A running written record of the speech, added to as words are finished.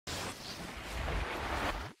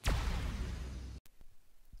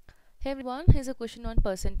Hey everyone, here's a question on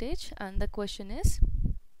percentage, and the question is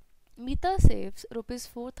Meeta saves rupees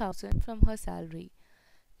 4,000 from her salary.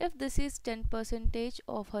 If this is 10%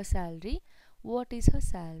 of her salary, what is her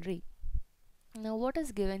salary? Now, what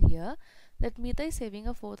is given here that Meeta is saving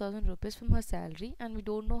a 4,000 rupees from her salary, and we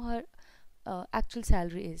don't know her actual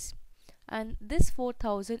salary is. And this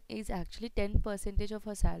 4,000 is actually 10% of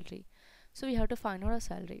her salary. So, we have to find out her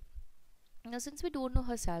salary. Now, since we don't know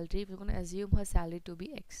her salary, we're going to assume her salary to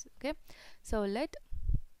be X. Okay, so let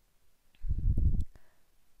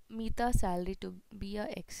Meeta salary to be a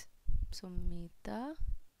X. So Meeta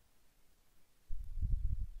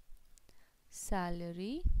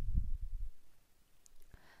salary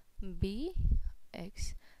be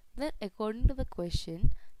X. Then according to the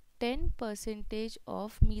question, 10%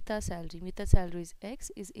 of Meeta salary is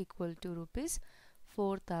X, is equal to rupees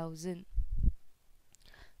 4,000.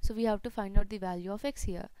 So we have to find out the value of X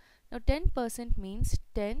here. Now 10% means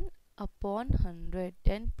 10 upon 100.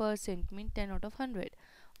 10% means 10 out of 100.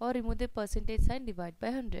 Or remove the percentage sign, divide by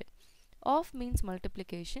 100. Of means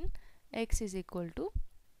multiplication. X is equal to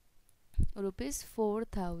rupees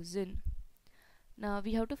 4,000. Now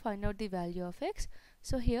we have to find out the value of X.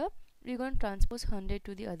 So here we're going to transpose 100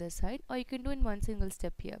 to the other side, or you can do in one single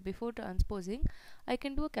step here. Before transposing, I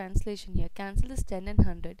can do a cancellation here. Cancel this 10 and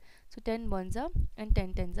 100. So 10 ones are and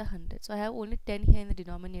 10 tens are 100. So I have only 10 here in the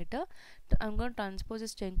denominator. I'm going to transpose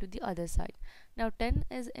this 10 to the other side. Now 10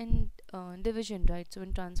 is in division, right? So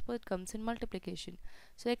when transpose, it comes in multiplication.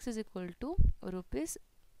 So X is equal to rupees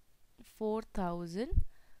 4,000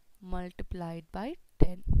 multiplied by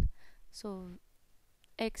 10. So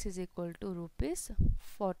X is equal to rupees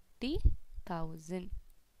 40,000.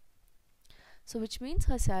 So which means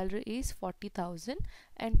her salary is 40,000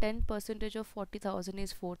 and 10% of 40,000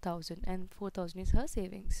 is 4,000, and 4,000 is her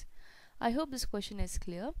savings. I hope this question is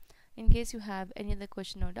clear. In case you have any other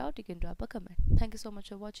question or doubt, you can drop a comment. Thank you so much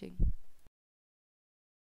for watching.